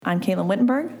I'm Caitlin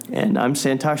Wittenberg. And I'm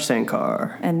Santosh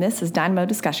Sankar. And this is Dynamo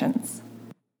Discussions.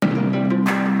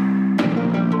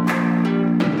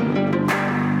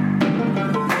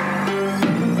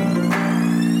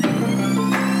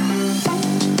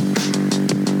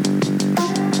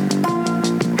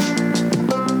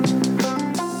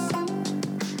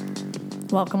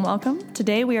 Welcome, welcome.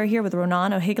 Today we are here with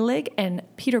Ronan O'Higalig and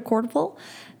Peter Cordeful.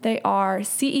 They are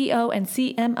CEO and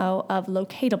CMO of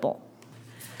Locatable.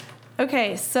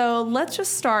 Okay, so let's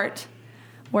just start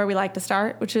where we like to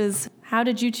start, which is how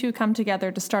did you two come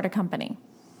together to start a company?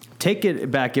 Take it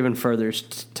back even further.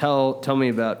 Tell me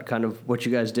about kind of what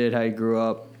you guys did, how you grew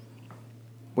up,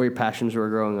 where your passions were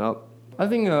growing up. I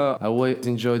think I always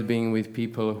enjoyed being with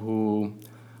people who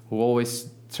always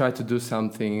try to do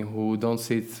something, who don't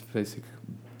sit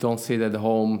at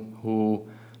home, who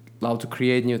love to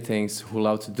create new things, who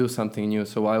love to do something new.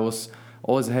 So I was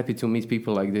always happy to meet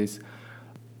people like this.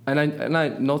 And I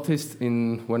noticed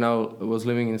when I was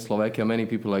living in Slovakia, many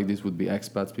people like this would be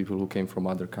expats, people who came from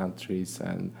other countries,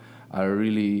 and I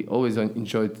really always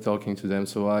enjoyed talking to them.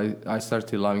 So I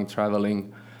started loving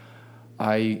traveling.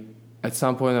 At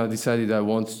some point I decided I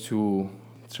want to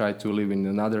try to live in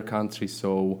another country.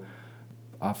 So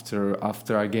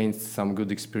after I gained some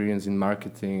good experience in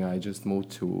marketing, I just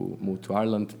moved to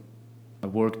Ireland. I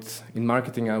worked in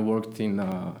marketing. I worked in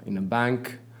a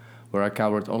bank where I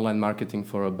covered online marketing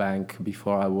for a bank.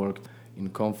 Before I worked in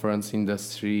conference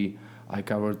industry. I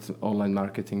covered online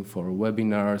marketing for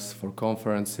webinars, for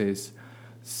conferences.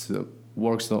 So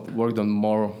worked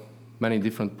on many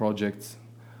different projects.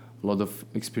 A lot of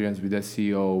experience with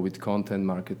SEO, with content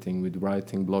marketing, with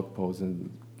writing blog posts,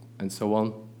 and so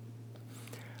on.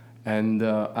 And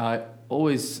I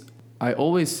always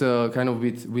kind of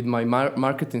with my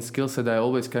marketing skill set, I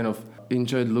always kind of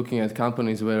enjoyed looking at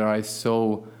companies where I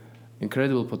saw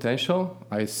incredible potential.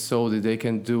 I saw that they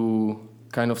can do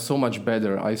kind of so much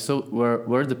better. I saw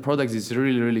where the product is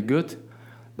really, really good,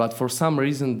 but for some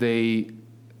reason they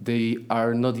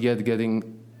are not yet getting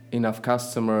enough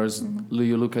customers. Mm-hmm.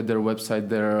 You look at their website,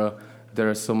 there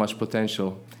is so much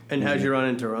potential. And how'd you run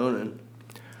into Ronan?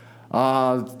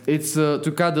 It's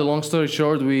to cut the long story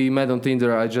short, we met on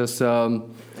Tinder. I just met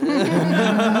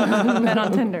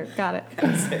on Tinder. Got it.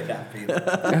 Can't say that, Peter.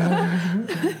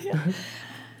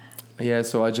 Yeah,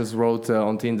 so I just wrote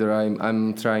on Tinder.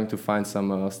 I'm trying to find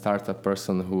some startup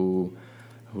person who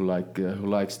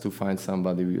likes to find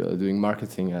somebody doing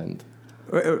marketing. And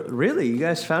really, you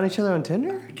guys found each other on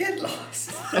Tinder? Get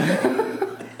lost.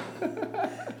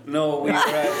 No, we were.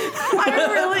 I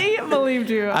really believed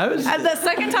you. The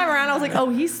second time around, I was like, "Oh,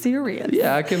 he's serious."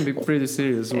 Yeah, I can be pretty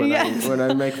serious when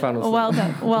I make fun of. Well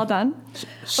done. Well done.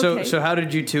 So how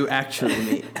did you two actually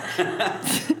meet?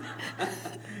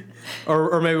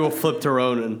 or maybe we'll flip to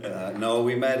Ronan. No,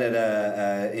 we met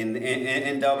at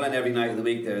in Dublin every night of the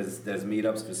week. There's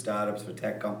meetups for startups for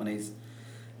tech companies,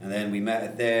 and then we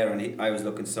met there. And I was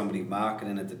looking for somebody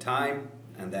marketing at the time,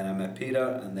 and then I met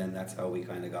Peter, and then that's how we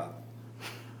kind of got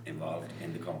involved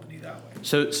in the company that way.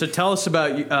 So tell us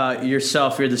about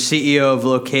yourself. You're the CEO of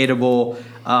Locatable.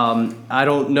 I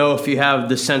don't know if you have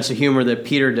the sense of humor that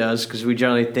Peter does, because we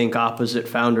generally think opposite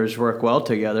founders work well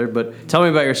together. But tell me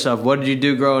about yourself. What did you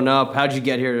do growing up? How did you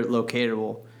get here at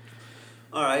Locatable?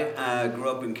 All right. Grew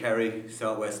up in Kerry,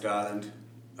 Southwest Ireland.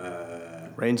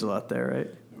 Rains a lot there, right?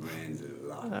 Rains a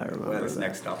lot. I remember. Well, it's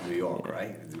next stop New York,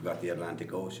 right? We've got the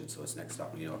Atlantic Ocean, so it's next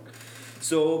stop New York.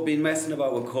 So, been messing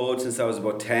about with code since I was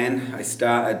about 10. I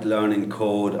started learning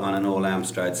code on an old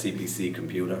Amstrad CPC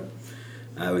computer.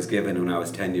 I was given when I was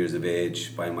 10 years of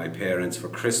age by my parents for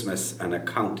Christmas an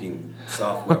accounting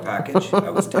software package.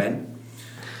 I was 10.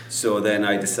 So then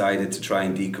I decided to try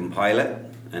and decompile it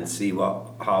and see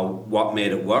what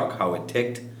made it work, how it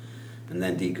ticked, and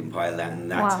then decompile that, and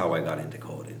that's how I got into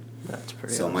coding. That's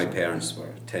pretty So awesome. My parents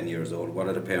were 10 years old. What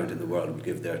other parent in the world would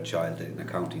give their child an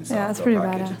accounting that's software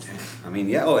pretty package badass. at 10? I mean,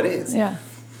 it is. Yeah.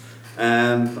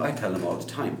 I tell them all the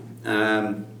time.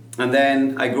 And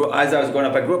then as I was growing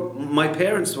up, my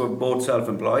parents were both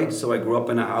self-employed, so I grew up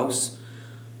in a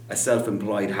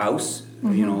self-employed house,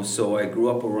 Mm-hmm. So I grew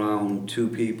up around two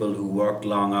people who worked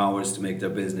long hours to make their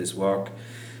business work,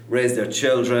 raised their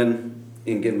children,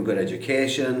 and give them a good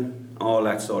education, all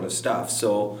that sort of stuff.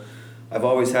 So I've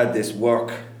always had this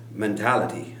work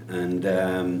mentality, and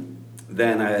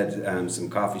then I had some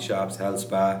coffee shops, health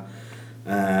spa,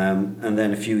 and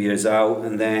then a few years out,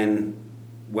 and then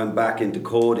went back into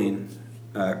coding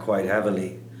quite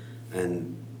heavily,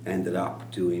 and ended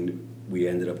up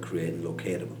creating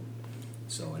Locatable.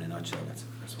 So in a nutshell, that's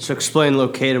what So explain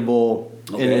Locatable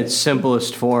in its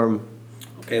simplest form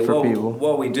for people.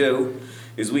 What we do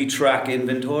is we track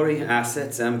inventory,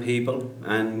 assets and people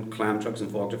and clam trucks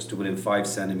and forklifts to within 5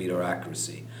 centimetre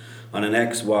accuracy on an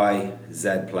X, Y, Z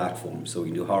platform. So we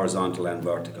can do horizontal and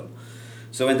vertical.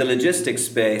 So in the logistics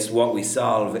space, what we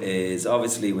solve is,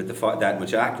 obviously with that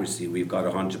much accuracy, we've got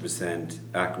 100%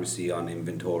 accuracy on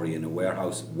inventory in a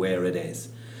warehouse where it is.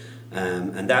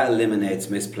 And that eliminates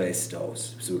misplaced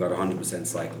stores. So we've got 100%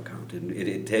 cycle count.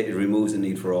 It removes the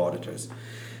need for auditors.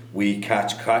 We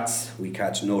catch cuts, we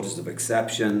catch notice of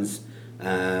exceptions,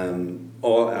 quality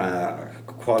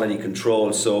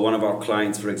control. So one of our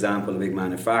clients, for example, a big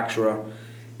manufacturer,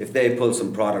 if they pull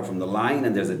some product from the line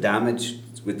and there's a damage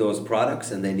with those products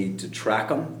and they need to track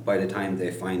them by the time they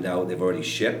find out they've already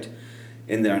shipped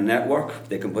in their network,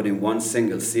 they can put in one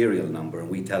single serial number and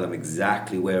we tell them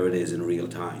exactly where it is in real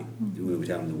time. We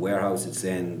tell them the warehouse it's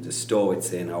in, the store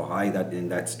it's in, how high that in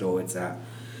that store it's at,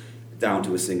 down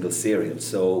to a single serial.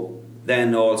 So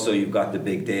then also you've got the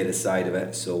big data side of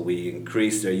it. So we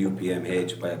increase their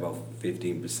UPMH by about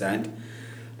 15%.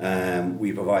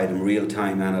 We provide them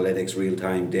real-time analytics,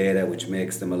 real-time data, which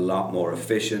makes them a lot more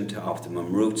efficient,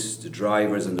 optimum routes. The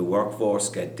drivers and the workforce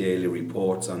get daily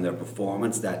reports on their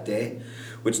performance that day,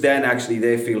 which then actually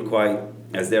they feel quite,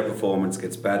 as their performance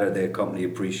gets better, their company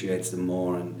appreciates them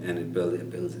more, and it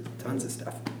builds tons of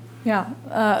stuff. Yeah.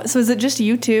 So is it just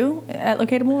you two at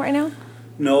Locatable right now?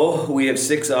 No, we have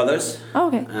 6 others. Oh,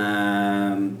 okay.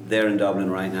 They're in Dublin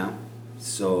right now.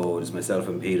 So it's myself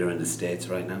and Peter in the States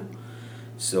right now.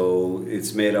 So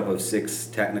it's made up of 6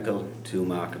 technical, 2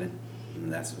 marketing,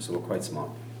 and so we're quite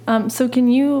small. So can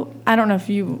you, I don't know if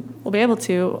you will be able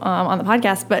to on the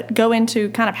podcast, but go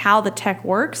into kind of how the tech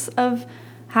works of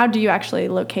how do you actually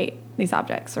locate these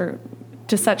objects or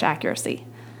to such accuracy?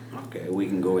 Okay, we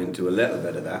can go into a little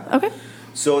bit of that. Okay.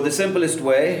 So the simplest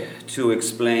way to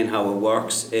explain how it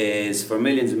works is for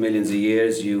millions and millions of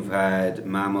years you've had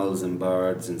mammals and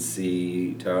birds and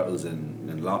sea turtles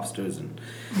and lobsters and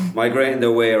migrating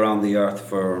their way around the earth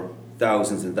for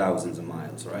thousands and thousands of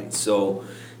miles, right? So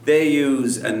they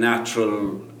use a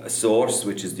natural source,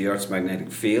 which is the Earth's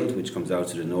magnetic field, which comes out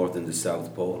to the North and the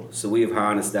South Pole. So we have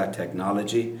harnessed that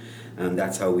technology, and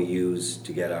that's how we use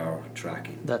to get our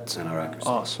tracking and our accuracy.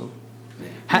 Awesome.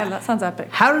 Yeah, that sounds epic.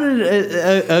 How did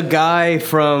a guy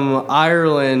from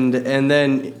Ireland and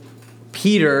then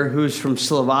Peter, who's from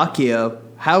Slovakia,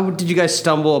 how did you guys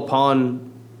stumble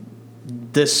upon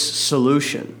this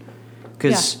solution?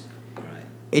 Because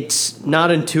it's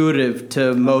not intuitive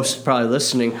to most probably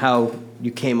listening how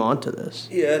you came onto this.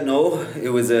 Yeah, no, it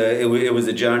was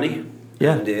a journey.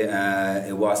 Yeah. And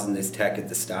it wasn't this tech at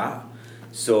the start.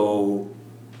 So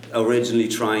originally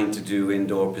trying to do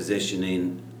indoor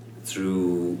positioning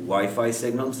through Wi-Fi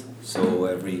signals.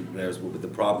 So the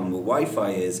problem with Wi-Fi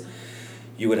is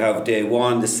you would have day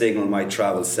 1 the signal might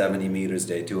travel 70 meters,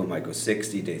 day 2 it might go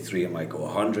 60, day 3 it might go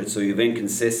 100. So you've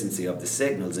inconsistency of the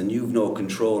signals and you've no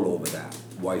control over that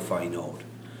Wi-Fi node,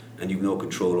 and you've no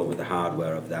control over the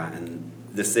hardware of that, and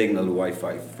the signal, the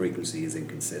Wi-Fi frequency is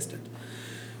inconsistent.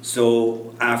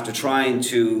 So after trying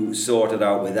to sort it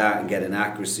out with that and get an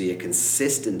accuracy, a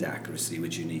consistent accuracy,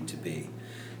 which you need to be,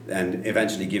 and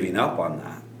eventually giving up on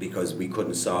that because we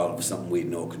couldn't solve something we had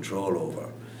no control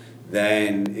over,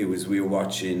 then we were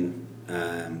watching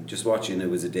it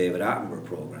was a David Attenborough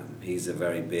program. He's a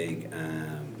very big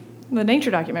the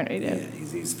nature documentary did. Yeah,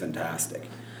 he's fantastic.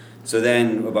 So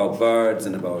then about birds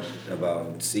and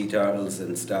about sea turtles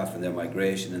and stuff and their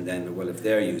migration, and then, well, if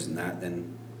they're using that,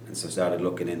 then, and so started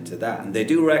looking into that. And they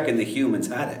do reckon the humans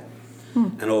had it.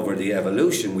 And over the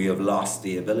evolution, we have lost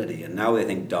the ability. And now they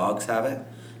think dogs have it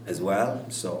as well.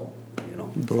 So,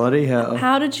 Bloody hell.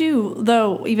 How did you,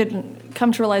 though, even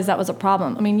come to realize that was a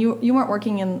problem? I mean, you weren't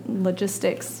working in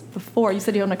logistics before. You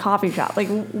said you owned a coffee shop. Like,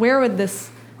 where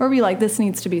were you like, this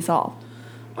needs to be solved?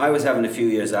 I was having a few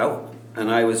years out. And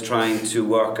I was trying to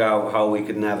work out how we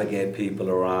could navigate people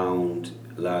around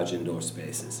large indoor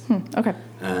spaces. Okay.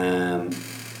 And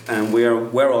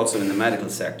we're also in the medical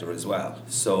sector as well.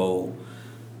 So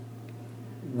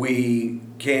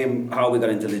how we got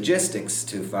into logistics,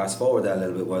 to fast forward that a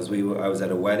little bit, was I was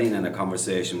at a wedding, and a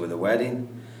conversation with a wedding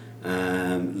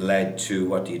led to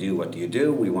what do you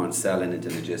do? We weren't selling into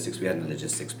logistics. We had a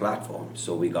logistics platform.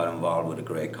 So we got involved with a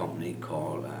great company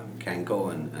called Kenco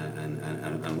and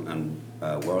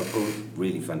Whirlpool,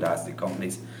 really fantastic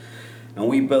companies. And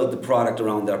we built the product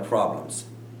around their problems.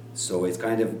 So it's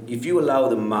kind of, if you allow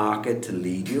the market to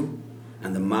lead you,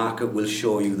 and the market will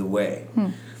show you the way.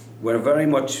 We're very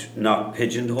much not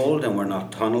pigeonholed, and we're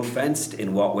not tunnel fenced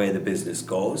in what way the business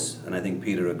goes. And I think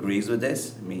Peter agrees with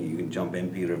this. I mean, you can jump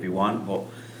in, Peter, if you want. But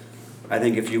I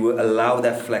think if you allow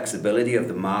that flexibility of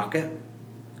the market,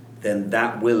 then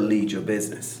that will lead your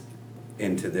business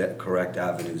into the correct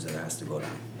avenues that it has to go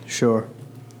down. Sure.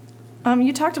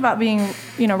 You talked about being,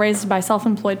 raised by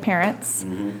self-employed parents.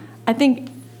 Mm-hmm. I think,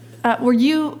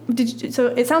 so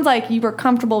it sounds like you were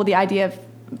comfortable with the idea of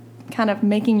kind of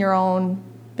making your own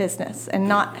business and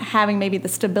not having maybe the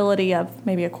stability of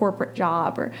maybe a corporate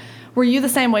job. Or were you the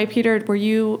same way, Peter?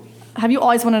 Have you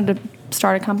always wanted to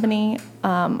start a company,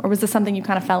 or was this something you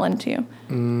kind of fell into?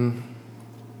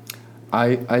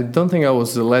 I don't think I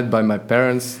was led by my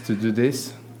parents to do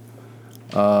this.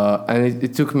 And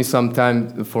it took me some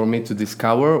time for me to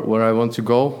discover where I want to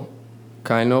go,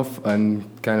 and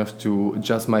to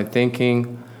adjust my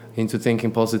thinking into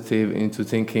thinking positive, into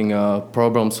thinking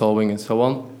problem solving and so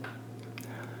on.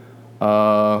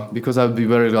 Because I would be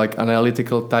very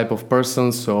analytical type of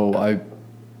person, so I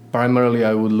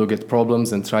would look at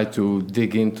problems and try to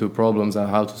dig into problems and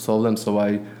how to solve them. So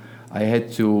I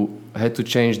had to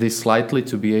change this slightly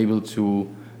to be able to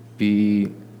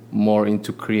be more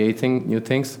into creating new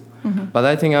things. Mm-hmm. But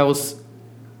I think I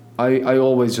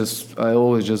always just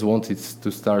wanted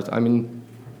to start. I mean,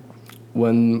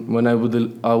 when I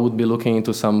would be looking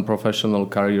into some professional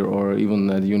career or even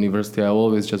at university, I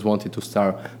always just wanted to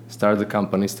start a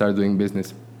company, start doing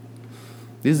business.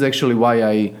 This is actually why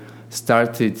I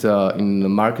started in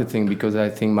marketing, because I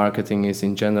think marketing is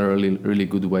in general a really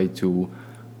good way to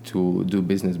do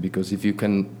business, because if you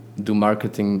can do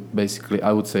marketing, basically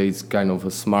I would say it's kind of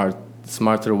a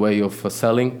smarter way of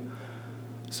selling.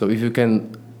 So if you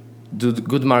can do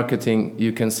good marketing,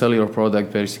 you can sell your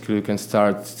product. Basically, you can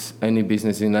start any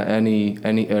business in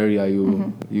any area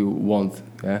you want.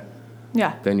 Yeah.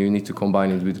 Yeah. Then you need to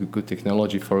combine it with good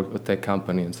technology for a tech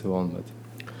company and so on. But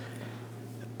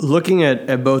looking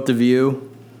at both of you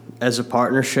as a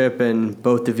partnership, and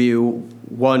both of you,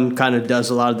 one kind of does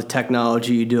a lot of the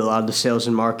technology, you do a lot of the sales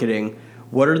and marketing.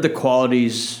 What are the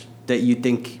qualities that you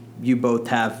think you both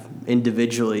have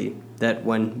individually that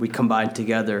when we combine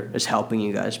together is helping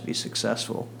you guys be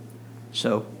successful?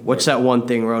 So what's that one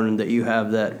thing, Ronan, that you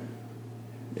have that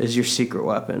is your secret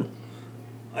weapon?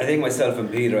 I think myself and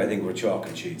Peter, I think we're chalk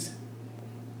and cheese.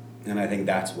 And I think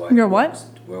that's why. You're what?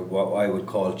 We're what I would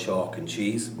call chalk and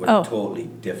cheese. We're totally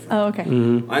different. Oh, okay.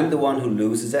 Mm-hmm. I'm the one who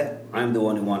loses it. I'm the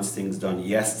one who wants things done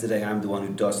yesterday. I'm the one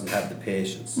who doesn't have the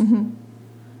patience. Mm-hmm.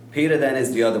 Peter then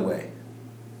is the other way,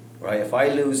 right? If I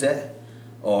lose it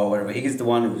or whatever, he's the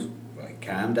one who's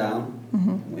calm down,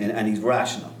 mm-hmm. and he's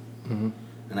rational. mm-hmm.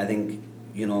 And I think,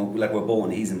 like we're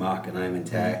both, he's in marketing, I'm in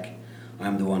tech.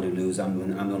 I'm the one who loses. I'm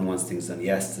the one who wants things done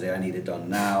yesterday. I need it done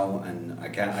now, and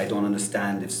I don't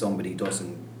understand if somebody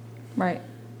doesn't. Right.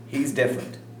 He's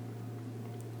different.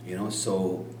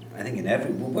 So I think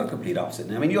we're complete opposite.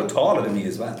 I mean, you're taller than me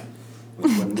as well,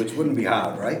 which wouldn't be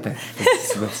hard, right?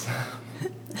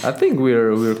 I think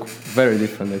we're very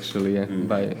different actually,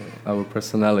 by our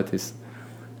personalities.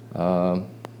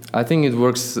 I think it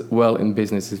works well in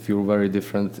business if you're very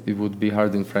different. It would be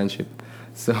hard in friendship.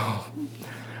 So,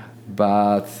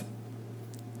 but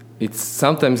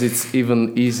sometimes it's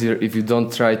even easier if you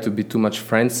don't try to be too much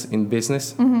friends in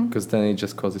business, because then it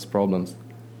just causes problems.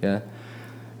 Yeah.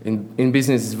 In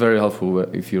business, it's very helpful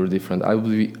if you're different. I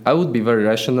would be very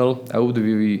rational. I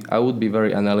would be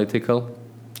very analytical.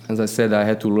 As I said, I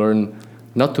had to learn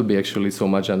not to be actually so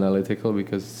much analytical,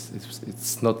 because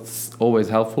it's not always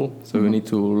helpful. So you need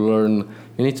to learn.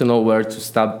 You need to know where to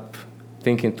stop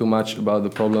thinking too much about the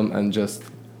problem and just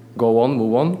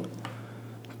move on.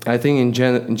 I think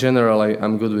in general,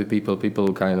 I'm good with people.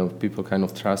 People kind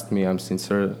of trust me. I'm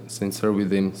sincere with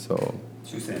them. So.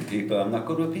 You saying people? I'm not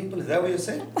good with people. Is that what you're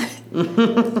saying?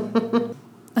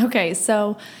 Okay,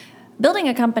 so building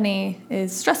a company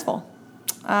is stressful.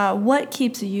 What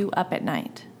keeps you up at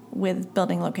night with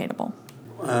building Locatable?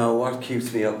 What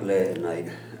keeps me up late at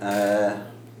night?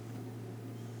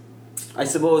 I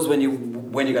suppose when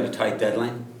you got a tight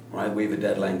deadline, right? We have a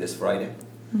deadline this Friday.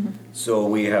 Mm-hmm. So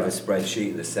we have a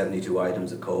spreadsheet. There's 72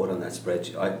 items of code on that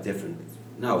spreadsheet. Different.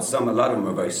 Now, a lot of them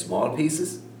are very small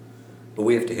pieces, but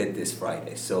we have to hit this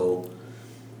Friday. So,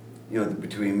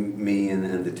 between me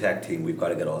and the tech team, we've got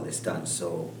to get all this done.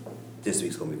 So this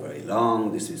week's going to be very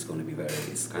long. This week's going to be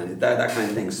it's kind of that kind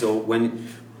of thing. So when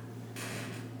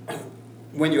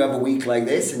you have a week like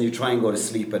this and you try and go to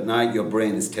sleep at night, your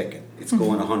brain is ticking. It's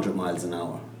going 100 miles an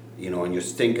hour. And you're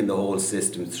thinking the whole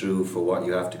system through for what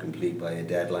you have to complete by a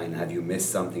deadline. Have you missed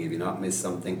something? Have you not missed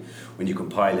something? When you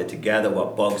compile it together,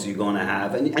 what bugs you're going to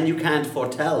have. And you can't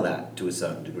foretell that to a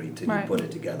certain degree till you put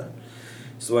it together.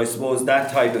 So I suppose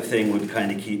that type of thing would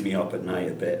kind of keep me up at night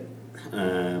a bit.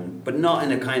 But not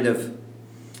in a kind of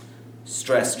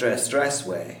stress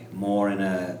way. More in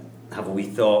a, have we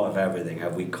thought of everything?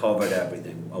 Have we covered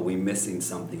everything? are we missing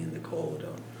something in the code?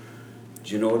 Or,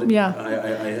 do you know what?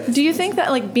 Yeah. Do you think that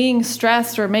like being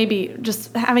stressed or maybe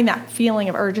just having that feeling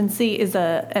of urgency is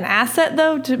an asset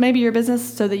though to maybe your business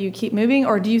so that you keep moving,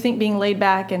 or do you think being laid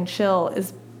back and chill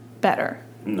is better?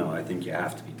 No, I think you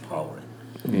have to be powering.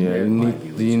 Yeah,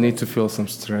 you need to feel some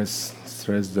stress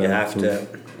there. You have to.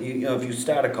 You know, if you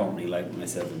start a company like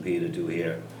myself and Peter do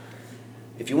here,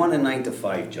 if you want a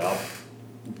 9-to-5 job,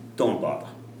 don't bother.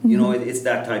 You know, it's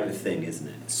that type of thing, isn't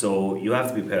it? So you have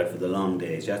to be prepared for the long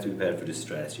days. You have to be prepared for the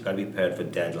stress. You got to be prepared for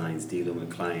deadlines, dealing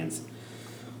with clients,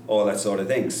 all that sort of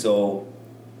thing. So,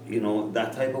 you know,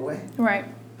 that type of way. Right.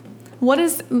 What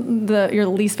is your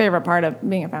least favorite part of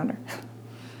being a founder?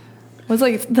 What's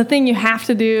like the thing you have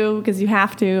to do because you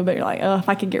have to, but you're like, oh, if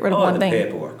I could get rid of one thing. The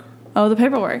paperwork. Oh, the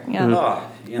paperwork. Yeah.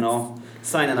 Oh, you know,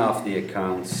 signing off the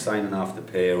accounts, signing off the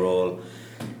payroll.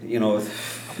 You know.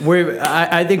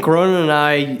 I think Ronan and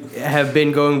I have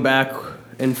been going back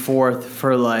and forth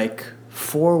for like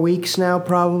 4 weeks now,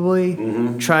 probably,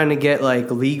 trying to get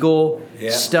like legal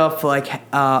stuff like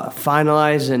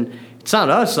finalized. And it's not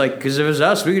us, like, because if it was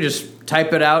us, we could just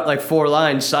type it out like 4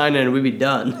 lines, sign it, and we'd be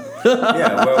done.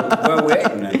 Yeah, we're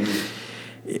waiting.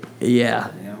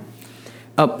 Yeah.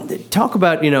 Talk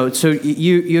about, so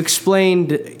you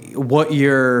explained what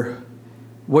your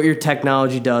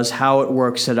technology does, how it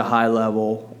works at a high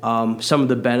level, some of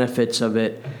the benefits of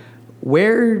it.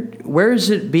 Where is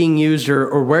it being used,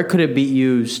 or where could it be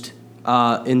used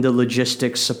in the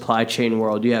logistics supply chain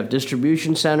world? You have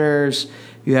distribution centers,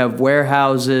 you have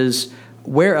warehouses.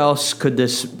 Where else could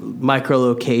this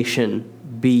micro-location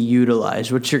be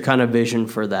utilized? What's your kind of vision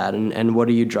for that, and what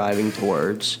are you driving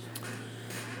towards?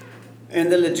 In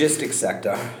the logistics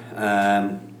sector,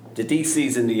 the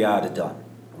DCs in the yard are done,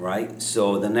 right?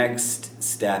 So the next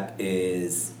step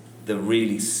is the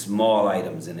really small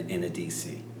items in a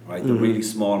DC, right? The really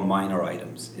small minor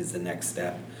items is the next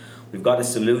step. We've got a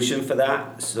solution for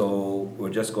that, so we're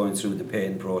just going through the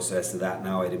patent process of that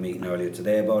now. I had a meeting earlier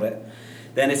today about it.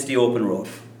 Then it's the open road,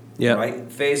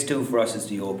 right? Phase 2 for us is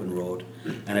the open road,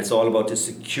 and it's all about the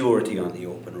security on the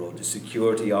open road, the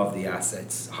security of the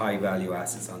assets, high value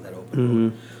assets on that open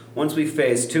road. Once we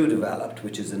phase 2 developed,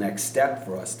 which is the next step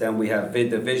for us, then we have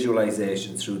the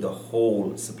visualization through the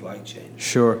whole supply chain.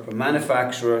 Sure. From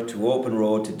manufacturer to open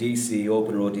road to DC,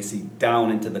 open road DC, down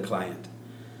into the client,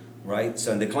 right?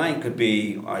 So the client could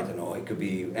be, I don't know, it could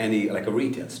be any, like a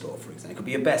retail store, for example. It could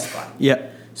be a Best Buy. Yeah.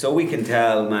 So we can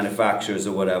tell manufacturers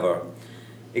or whatever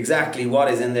exactly what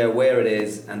is in there, where it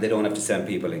is, and they don't have to send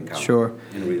people in count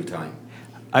in real time.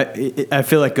 I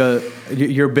feel like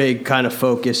your big kind of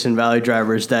focus in Valley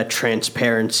Driver is that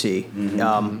transparency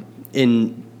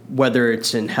in whether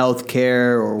it's in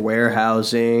healthcare or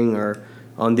warehousing or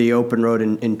on the open road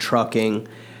in trucking.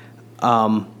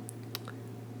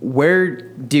 Where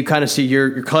do you kind of see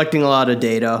you're collecting a lot of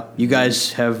data? You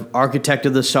guys have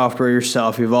architected the software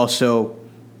yourself. You've also,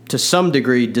 to some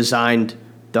degree, designed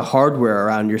the hardware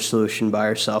around your solution by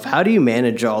yourself. How do you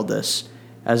manage all this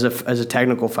as a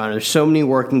technical founder? There's so many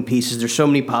working pieces. There's so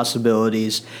many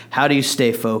possibilities. How do you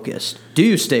stay focused? Do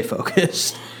you stay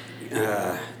focused?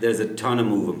 There's a ton of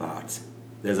moving parts.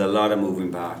 There's a lot of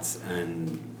moving parts,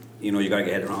 and you got to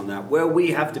get head around that. Where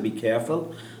we have to be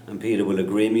careful, and Peter will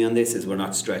agree with me on this, is we're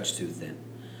not stretched too thin.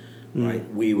 Right?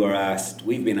 We've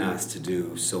been asked to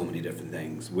do so many different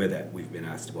things with it. We've been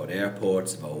asked about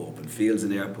airports, about open fields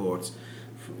in airports,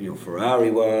 Ferrari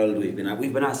World. We've been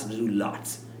asked to do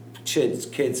lots.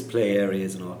 Kids play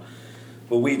areas and all.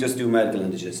 But we just do medical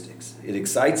and logistics. It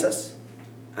excites us,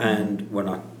 and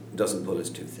doesn't pull us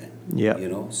too thin.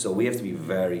 Yeah. So we have to be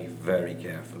very, very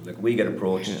careful. Like, we get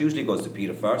approached. It usually goes to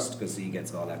Peter first because he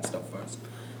gets all that stuff first.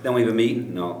 Then we have a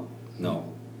meeting. No.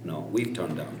 We've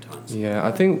turned down tons. Yeah,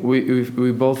 I think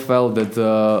we both felt that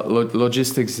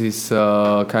logistics is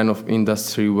kind of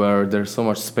industry where there's so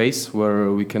much space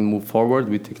where we can move forward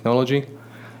with technology.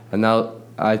 And now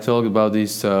I talked about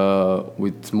this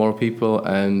with more people,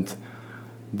 and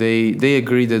they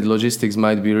agree that logistics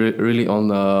might be really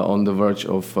on the verge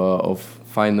of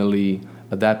finally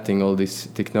adapting all this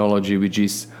technology, which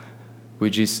is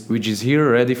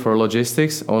here ready for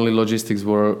logistics. Only logistics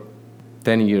were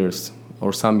 10 years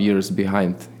or some years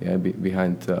behind.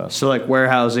 So like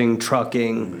warehousing,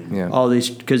 trucking, all these,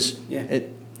 because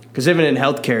even in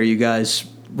healthcare, you guys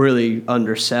really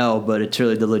undersell, but it's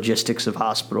really the logistics of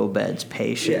hospital beds,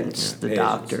 patients, the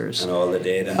doctors, and all the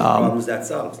data and the problems that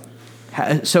solves.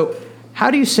 So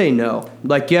how do you say no?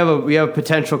 Like you have a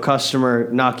potential customer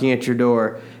knocking at your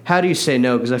door. How do you say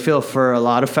no? Because I feel for a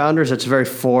lot of founders, it's a very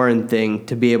foreign thing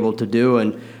to be able to do,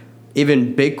 and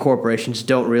even big corporations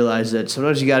don't realize that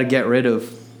sometimes you got to get rid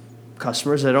of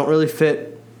customers that don't really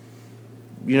fit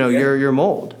your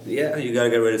mold. Yeah, you got to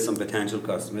get rid of some potential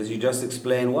customers. You just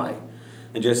explain why.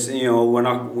 And just, we're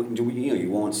not,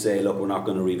 you won't say, look, we're not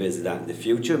going to revisit that in the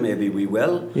future. Maybe we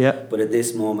will. Yeah. But at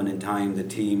this moment in time, the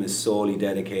team is solely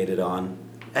dedicated on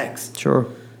X. Sure.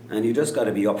 And you just got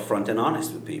to be upfront and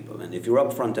honest with people. And if you're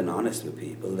upfront and honest with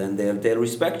people, then they'll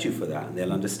respect you for that and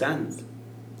they'll understand.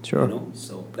 Sure.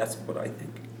 So that's what I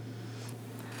think.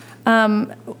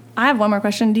 I have one more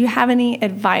question. Do you have any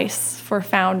advice for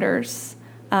founders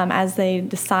as they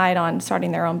decide on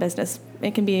starting their own business?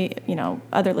 It can be,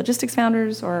 other logistics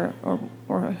founders or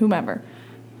whomever.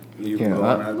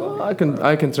 I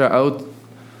can try out.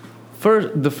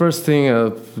 The first thing,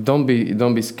 don't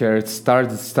be scared.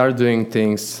 Start doing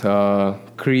things.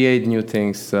 Create new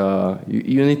things.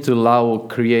 You need to allow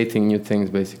creating new things.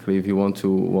 Basically, if you want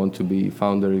to be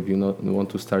founder, if you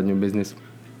want to start new business.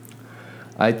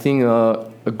 I think a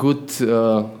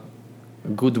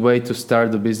good way to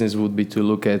start the business would be to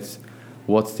look at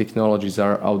what technologies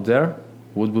are out there,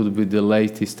 what would be the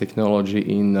latest technology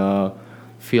in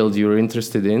field you're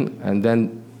interested in, and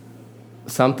then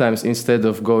sometimes instead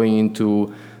of going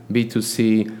into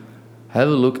B2C, have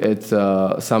a look at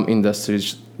some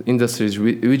industries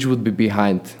which would be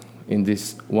behind in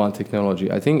this one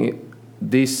technology. I think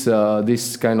this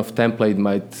kind of template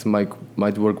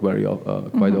might work very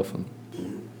quite often.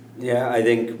 Yeah, I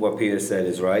think what Peter said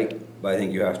is right, but I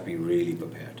think you have to be really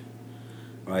prepared,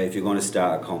 right? If you're going to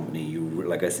start a company,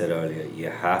 like I said earlier,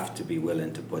 you have to be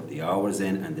willing to put the hours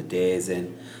in and the days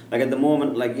in. Like at the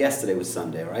moment, like yesterday was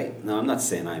Sunday, right? Now, I'm not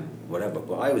saying I'm whatever,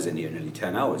 but I was in here nearly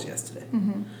 10 hours yesterday,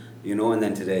 and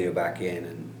then today you're back in,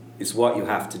 and it's what you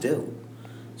have to do.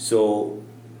 So,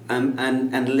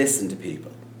 and listen to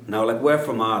people. Now, like we're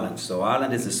from Ireland, so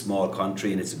Ireland is a small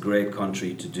country and it's a great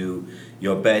country to do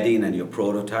your bedding and your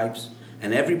prototypes,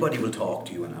 and everybody will talk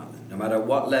to you in Ireland, no matter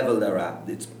what level they're at.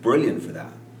 It's brilliant for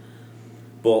that.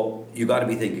 But you got to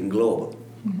be thinking global,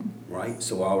 right?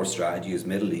 So our strategy is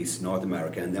Middle East, North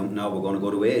America, and then now we're going to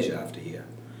go to Asia after here.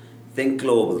 Think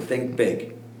global, think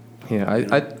big. Yeah,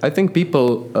 I think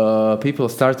people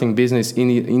starting business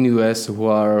in US who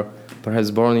are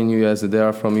perhaps born in US, they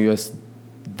are from US,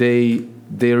 they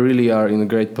really are in a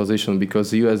great position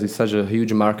because the US is such a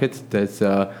huge market that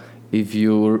if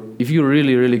you're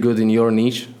really, really good in your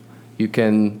niche,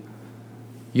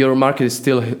 your market is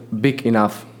still big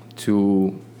enough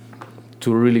to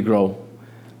really grow.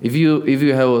 If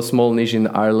you have a small niche in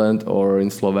Ireland or in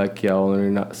Slovakia or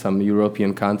in some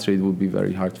European country, it would be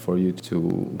very hard for you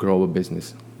to grow a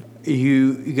business.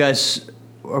 You guys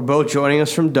are both joining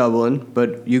us from Dublin,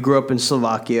 but you grew up in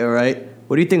Slovakia, right?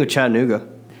 What do you think of Chattanooga?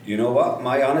 You know what?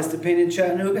 My honest opinion,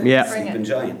 Chattanooga? Yeah. Sleeping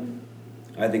giant.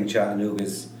 I think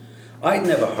Chattanooga's... I'd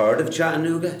never heard of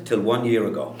Chattanooga till 1 year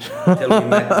ago. till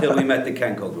we met the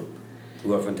Kenco Group,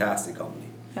 who are a fantastic company.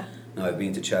 Yeah. Now I've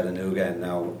been to Chattanooga, and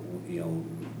now,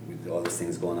 with all these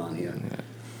things going on here. Yeah.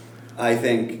 I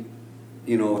think,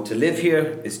 to live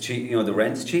here is cheap. The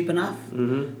rent's cheap enough.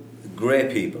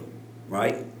 Great people,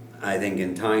 right? I think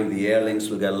in time the air links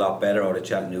will get a lot better out of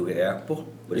Chattanooga Airport.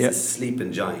 But it's a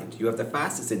sleeping giant. You have the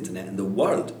fastest internet in the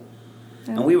world.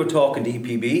 Yeah. And we were talking to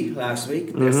EPB last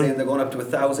week. They're saying they're going up to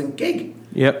 1,000 gig.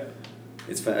 Yep.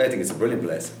 I think it's a brilliant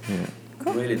place. Yeah.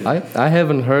 Cool. Really do. I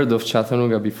haven't heard of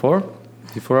Chattanooga before.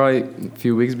 A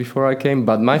few weeks before I came,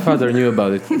 but my father knew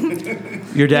about it.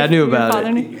 Your dad knew about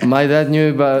it. My dad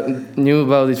knew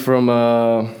about it from.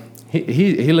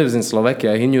 He lives in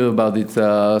Slovakia. He knew about it,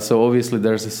 so obviously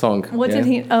there's a song. What did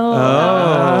he? Okay.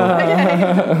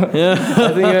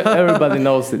 I think everybody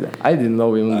knows it. I didn't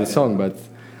know even the song, but.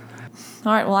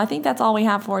 All right. Well, I think that's all we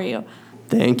have for you.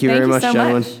 Thank you very much,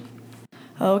 gentlemen.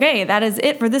 Okay, that is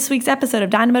it for this week's episode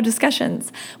of Dynamo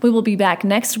Discussions. We will be back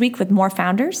next week with more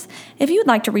founders. If you would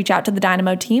like to reach out to the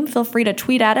Dynamo team, feel free to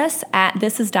tweet at us at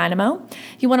ThisIsDynamo.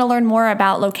 You want to learn more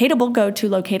about Locatable, go to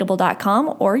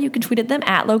locatable.com, or you can tweet at them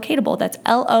at Locatable. That's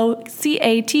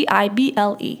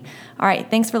LOCATIBLE. All right,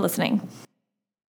 thanks for listening.